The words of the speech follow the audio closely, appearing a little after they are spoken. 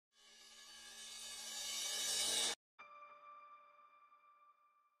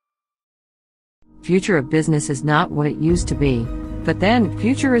Future of business is not what it used to be. But then,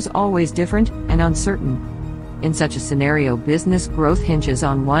 future is always different and uncertain. In such a scenario, business growth hinges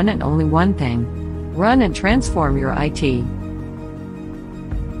on one and only one thing: run and transform your IT.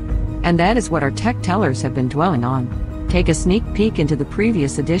 And that is what our tech tellers have been dwelling on. Take a sneak peek into the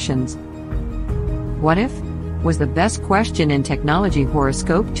previous editions. What if? Was the best question in Technology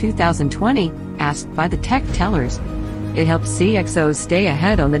Horoscope 2020, asked by the tech tellers. It helped CXOs stay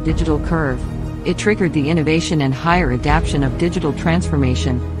ahead on the digital curve. It triggered the innovation and higher adoption of digital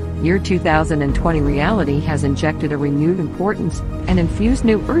transformation. Year 2020 reality has injected a renewed importance and infused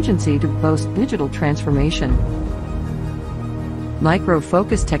new urgency to post-digital transformation.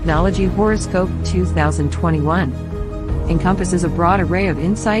 Micro-Focus Technology Horoscope 2021 encompasses a broad array of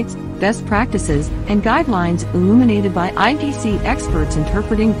insights, best practices, and guidelines illuminated by IDC experts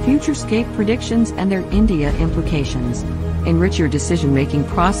interpreting futurescape predictions and their India implications. Enrich your decision-making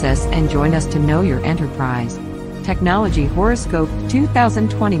process and join us to know your enterprise. Technology Horoscope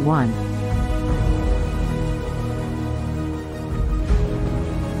 2021.